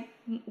 like,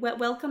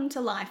 welcome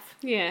to life.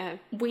 Yeah.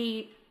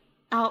 We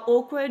are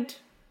awkward.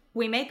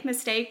 We make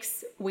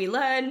mistakes. We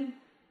learn.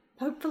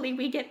 Hopefully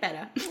we get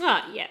better.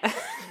 Yeah.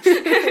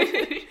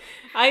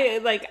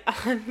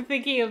 I'm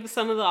thinking of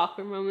some of the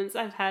awkward moments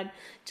I've had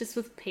just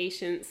with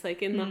patients,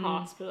 like in the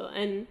hospital,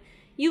 and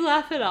you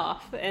laugh it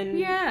off, and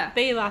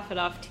they laugh it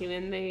off too,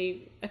 and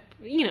they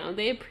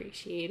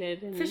appreciate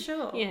it. And, For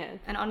sure. Yeah.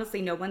 And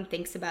honestly, no one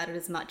thinks about it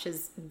as much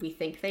as we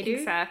think they do.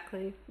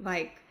 Exactly.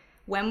 Like,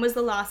 when was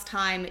the last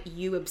time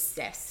you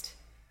obsessed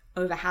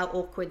over how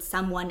awkward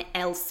someone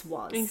else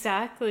was?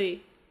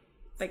 Exactly.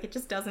 Like, it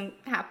just doesn't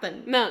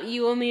happen. No,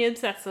 you only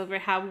obsess over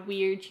how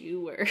weird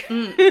you were.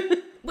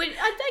 Well,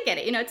 I get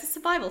it. You know, it's a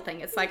survival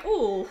thing. It's like,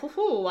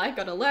 I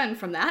got to learn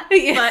from that.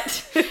 Yeah.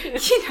 But,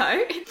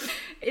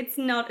 it's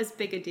not as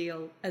big a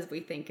deal as we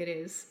think it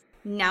is.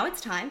 Now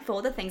it's time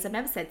for the Things I've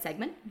Never Said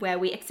segment, where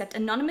we accept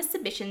anonymous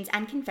submissions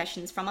and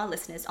confessions from our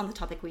listeners on the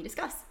topic we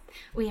discuss.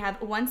 We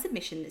have one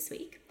submission this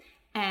week,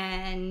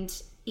 and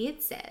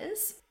it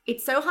says,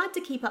 it's so hard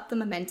to keep up the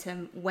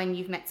momentum when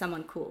you've met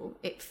someone cool.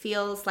 It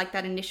feels like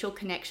that initial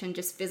connection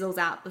just fizzles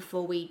out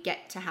before we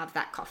get to have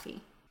that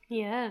coffee.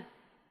 Yeah.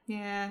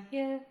 Yeah.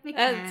 Yeah. It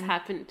That's can.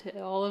 happened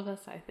to all of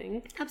us, I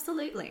think.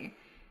 Absolutely.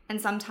 And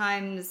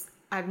sometimes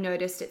I've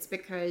noticed it's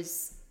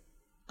because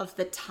of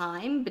the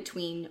time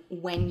between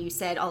when you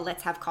said,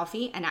 let's have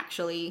coffee, and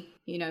actually,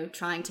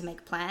 trying to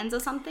make plans or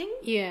something.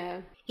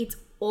 Yeah. It's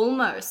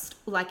almost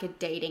like a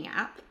dating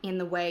app in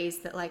the ways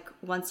that, like,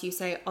 once you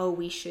say,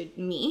 we should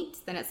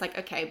meet, then it's like,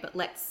 okay, but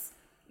let's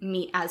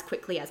meet as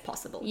quickly as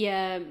possible.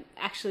 Yeah,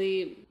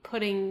 actually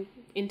putting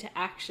into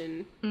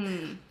action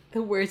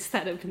the words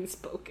that have been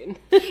spoken.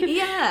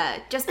 Yeah,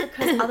 just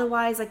because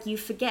otherwise, like, you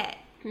forget.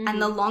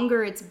 And the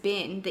longer it's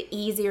been, the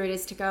easier it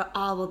is to go,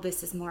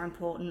 this is more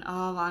important.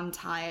 I'm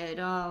tired.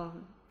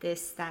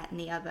 This, that, and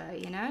the other,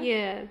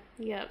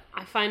 Yeah.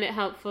 I find it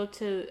helpful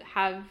to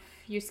have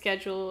your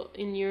schedule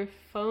in your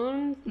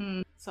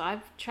phone. So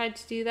I've tried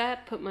to do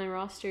that, put my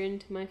roster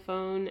into my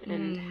phone,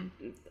 and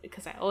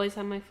because I always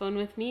have my phone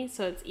with me,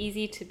 so it's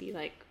easy to be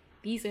like,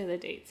 these are the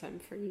dates I'm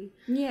free.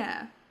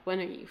 Yeah. When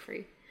are you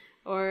free?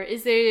 Or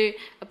is there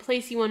a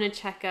place you want to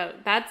check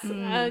out? That's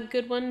a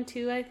good one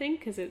too, I think,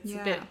 because it's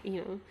a bit,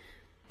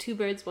 two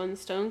birds, one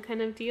stone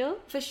kind of deal.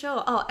 For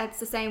sure. It's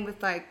the same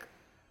with, like,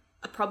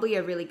 probably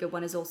a really good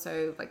one is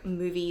also, like,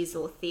 movies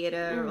or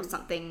theatre or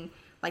something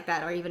like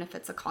that, or even if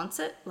it's a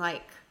concert.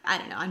 Like, I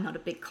don't know, I'm not a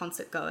big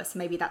concert goer, so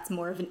maybe that's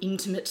more of an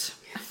intimate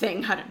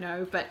thing, I don't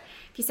know. But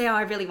if you say,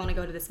 I really want to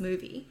go to this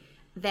movie,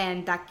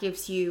 then that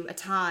gives you a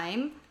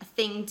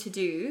thing to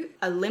do,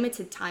 a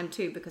limited time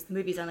too, because the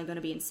movie's only going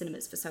to be in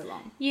cinemas for so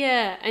long.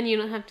 Yeah, and you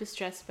don't have to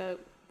stress about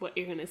what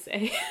you're going to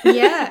say.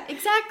 Yeah,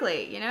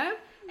 exactly,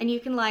 And you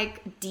can,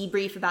 like,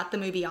 debrief about the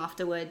movie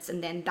afterwards,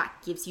 and then that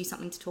gives you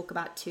something to talk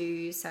about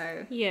too,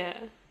 so... Yeah.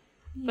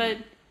 But,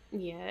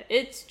 yeah,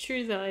 it's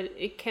true though.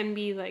 It can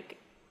be, like,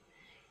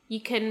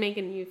 you can make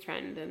a new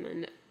friend and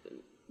then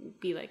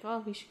be like,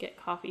 we should get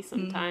coffee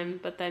sometime,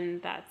 but then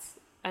that's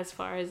as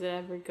far as it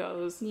ever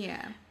goes.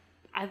 Yeah.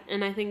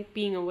 And I think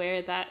being aware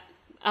of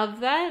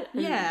that,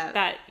 and Yeah.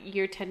 that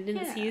your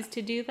tendency is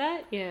to do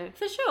that,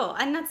 For sure,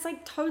 and that's,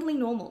 like, totally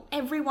normal.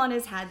 Everyone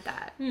has had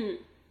that.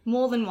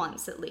 More than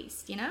once, at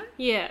least,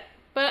 Yeah,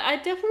 but I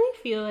definitely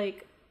feel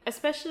like,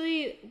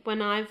 especially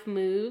when I've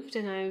moved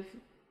and I've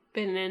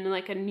been in,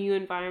 like, a new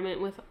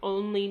environment with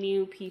only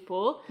new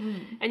people,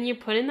 and you're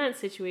put in that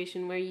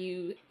situation where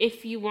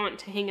if you want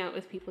to hang out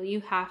with people,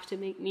 you have to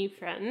make new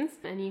friends,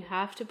 and you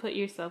have to put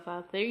yourself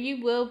out there.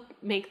 You will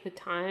make the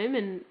time,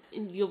 and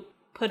you'll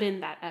put in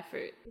that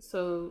effort.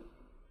 So,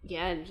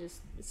 yeah, and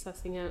just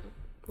sussing out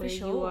where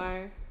you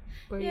are,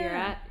 where you're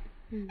at.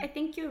 I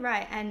think you're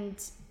right, and...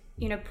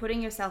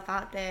 putting yourself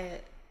out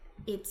there,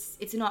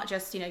 it's not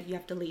just, you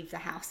have to leave the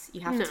house. You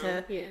have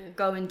to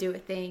go and do a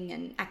thing,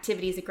 and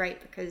activities are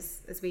great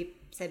because, as we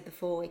said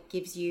before, it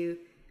gives you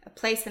a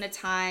place and a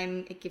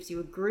time. It gives you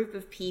a group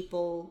of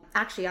people.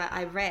 Actually,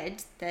 I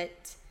read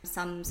that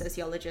some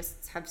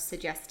sociologists have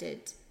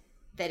suggested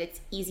that it's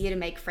easier to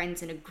make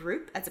friends in a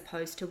group as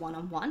opposed to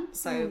one-on-one.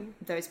 So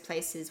those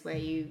places where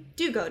you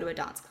do go to a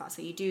dance class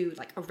or you do,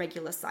 like, a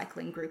regular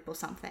cycling group or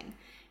something,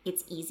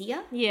 it's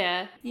easier.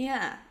 Yeah.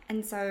 Yeah.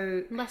 And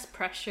so... less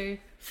pressure.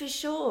 For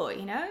sure,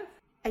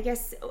 I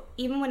guess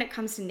even when it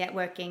comes to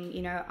networking,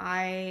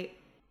 I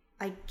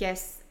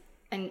guess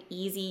an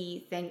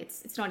easy thing,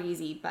 it's not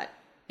easy, but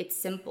it's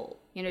simple.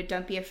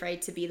 Don't be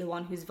afraid to be the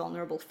one who's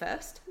vulnerable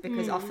first,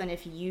 because often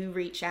if you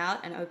reach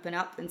out and open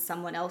up, then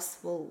someone else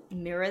will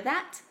mirror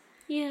that.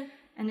 Yeah.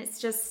 And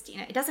it's just,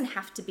 it doesn't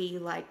have to be,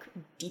 like,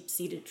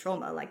 deep-seated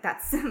trauma. Like,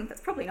 that's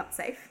probably not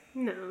safe.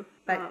 No.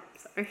 But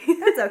sorry.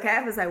 That's okay.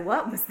 I was like,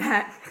 what was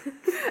that?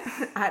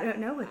 I don't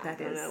know what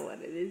that is. I don't know what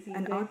it is either.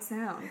 An odd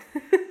sound.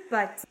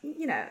 But,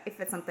 if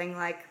it's something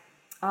like,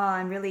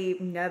 I'm really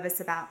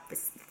nervous about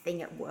this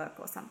thing at work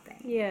or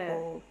something. Yeah.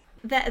 Or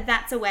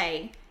that's a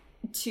way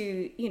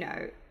to,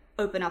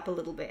 open up a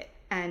little bit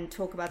and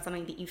talk about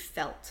something that you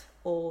felt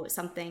or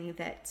something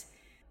that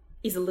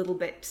is a little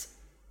bit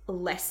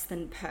less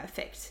than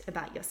perfect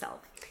about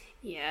yourself.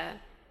 Yeah.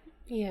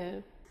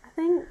 I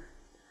think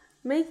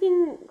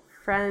making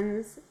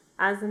friends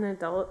as an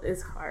adult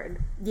is hard.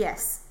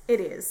 Yes, it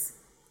is.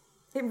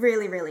 It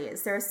really, really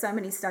is. There are so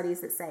many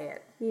studies that say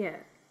it. Yeah.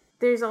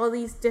 There's all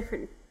these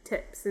different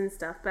tips and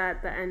stuff, but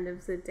at the end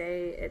of the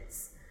day,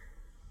 it's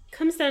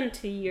comes down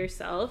to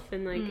yourself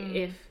and like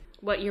if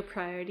what your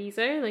priorities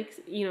are. Like,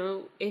 you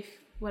know, if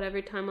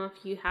whatever time off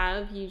you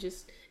have, you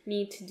just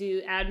need to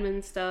do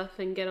admin stuff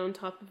and get on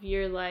top of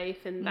your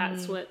life, and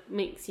that's what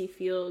makes you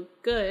feel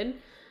good,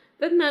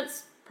 then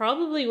that's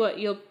probably what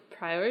you'll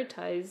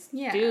prioritize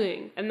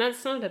doing. And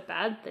that's not a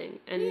bad thing.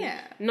 And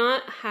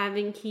not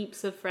having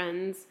heaps of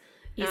friends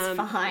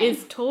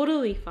is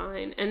totally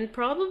fine and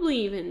probably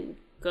even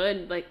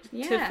good. Like,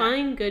 to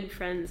find good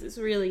friends is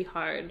really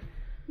hard.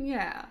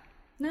 Yeah.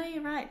 No,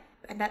 you're right.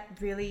 And that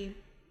really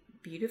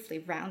beautifully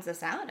rounds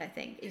us out, I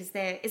think. Is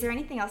there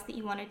anything else that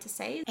you wanted to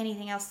say?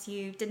 Anything else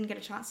you didn't get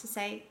a chance to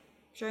say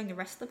during the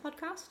rest of the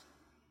podcast?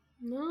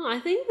 No, I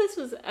think this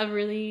was a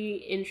really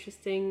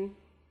interesting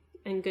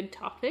and good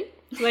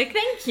topic. Like,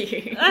 thank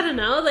you. I don't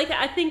know. Like,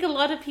 I think a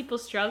lot of people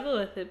struggle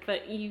with it,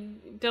 but you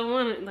don't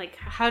want to, like,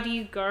 how do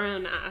you go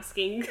around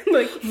asking?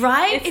 Like,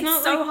 right? It's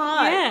not so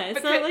hard. Yeah,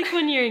 it's not like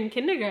when you're in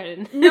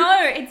kindergarten.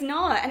 No, it's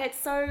not. And it's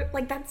so,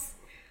 like, that's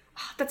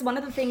one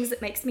of the things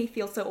that makes me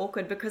feel so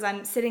awkward, because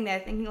I'm sitting there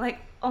thinking like,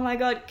 oh my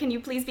God, can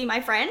you please be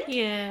my friend?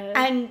 Yeah.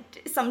 And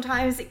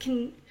sometimes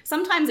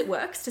it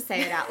works to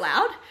say it out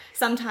loud.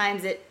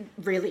 Sometimes it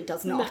really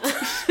does not.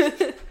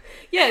 No.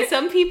 Yeah,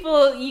 some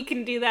people you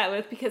can do that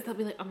with because they'll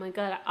be like, oh my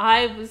God,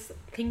 I was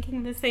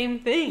thinking the same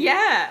thing.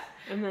 Yeah.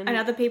 And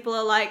other people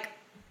are like,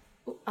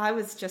 I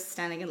was just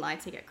standing in line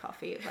to get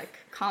coffee. Like,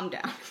 calm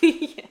down.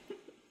 Yeah.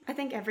 I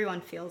think everyone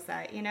feels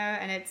that, you know,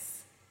 and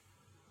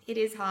it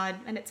is hard,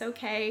 and it's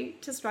okay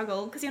to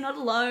struggle because you're not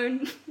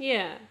alone.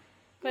 Yeah.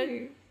 But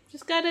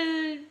just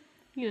gotta,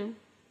 you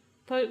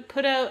know,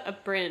 put out a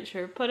branch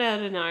or put out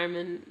an arm,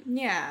 and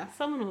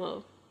someone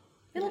will.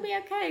 It'll be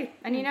okay.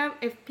 And, you know,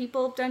 if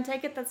people don't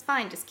take it, that's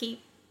fine. Just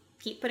keep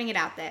putting it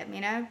out there, you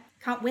know?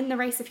 Can't win the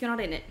race if you're not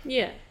in it.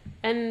 Yeah.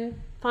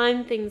 And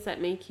find things that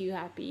make you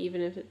happy,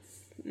 even if it's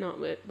not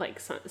with, like,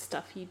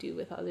 stuff you do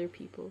with other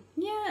people.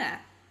 Yeah.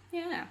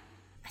 Yeah.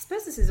 I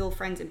suppose this is all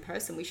friends in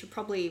person.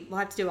 We'll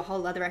have to do a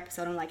whole other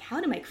episode on, like, how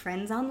to make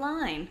friends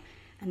online.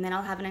 And then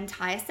I'll have an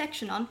entire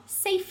section on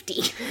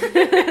safety.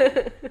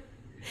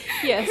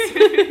 Yes.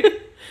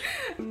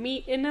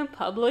 Meet in a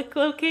public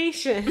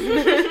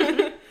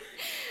location.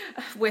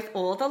 With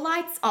all the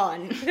lights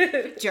on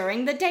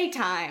during the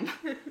daytime.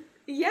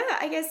 Yeah,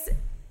 I guess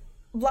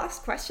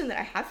last question that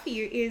I have for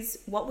you is,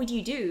 what would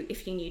you do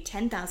if you knew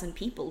 10,000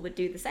 people would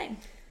do the same?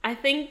 I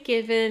think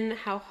given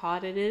how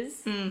hot it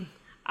is,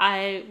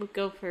 I would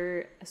go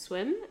for a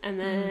swim, and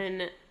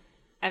then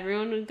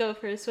everyone would go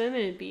for a swim,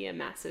 and it'd be a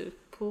massive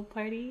pool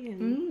party.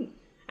 And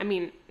I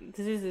mean,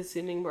 this is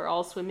assuming we're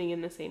all swimming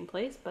in the same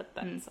place, but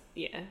that's,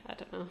 I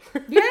don't know.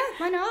 Yeah,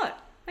 why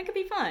not? That could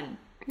be fun.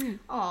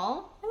 Aw,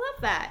 I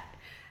love that.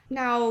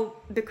 Now,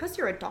 because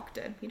you're a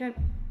doctor, you don't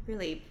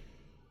really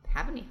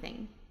have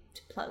anything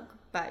to plug,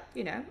 but,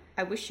 you know,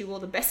 I wish you all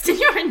the best in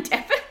your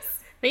endeavors.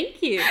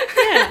 Thank you.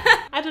 Yeah.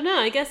 I don't know.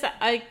 I guess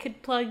I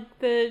could plug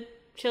the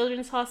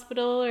Children's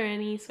Hospital or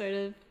any sort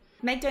of...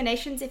 Make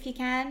donations if you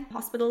can.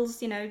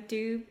 Hospitals, you know,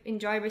 do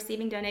enjoy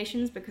receiving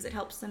donations because it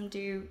helps them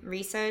do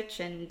research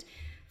and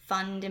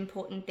fund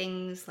important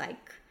things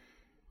like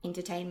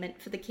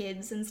entertainment for the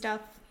kids and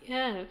stuff.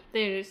 Yeah,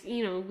 there's,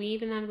 you know, we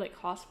even have like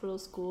hospital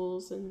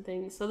schools and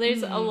things. So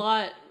there's a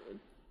lot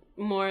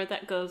more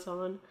that goes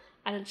on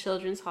at a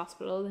children's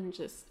hospital than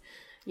just,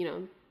 you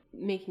know,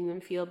 making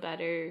them feel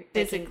better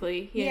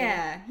physically.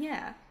 Yeah.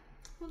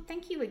 Well,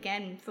 thank you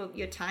again for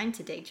your time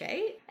today,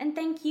 Jay. And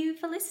thank you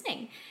for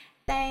listening.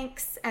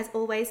 Thanks, as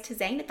always, to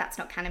Zane at That's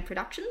Not Canon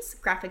Productions.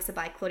 Graphics are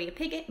by Claudia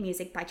Piggott,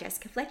 music by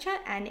Jessica Fletcher,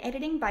 and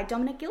editing by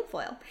Dominic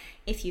Guilfoyle.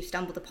 If you've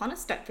stumbled upon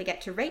us, don't forget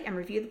to rate and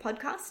review the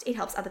podcast. It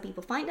helps other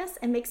people find us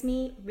and makes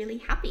me really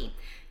happy.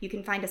 You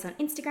can find us on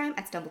Instagram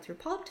at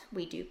StumbleThroughPod.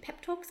 We do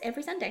pep talks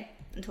every Sunday.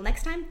 Until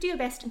next time, do your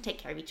best and take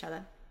care of each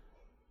other.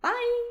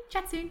 Bye!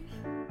 Chat soon!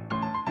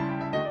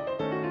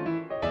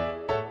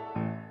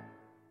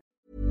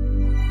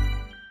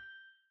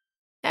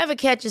 Ever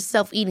catch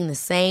yourself eating the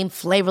same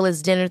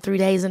flavorless dinner 3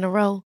 days in a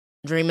row?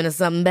 Dreaming of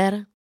something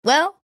better?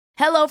 Well,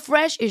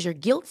 HelloFresh is your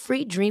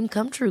guilt-free dream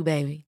come true,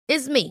 baby.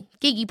 It's me,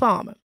 Keke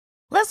Palmer.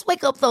 Let's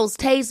wake up those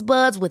taste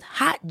buds with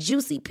hot,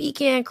 juicy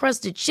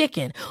pecan-crusted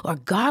chicken or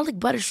garlic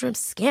butter shrimp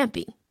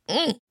scampi.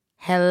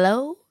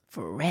 Hello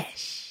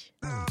Fresh.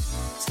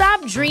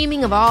 Stop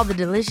dreaming of all the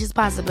delicious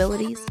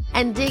possibilities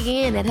and dig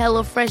in at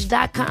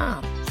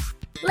HelloFresh.com.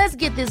 Let's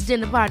get this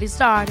dinner party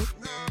started.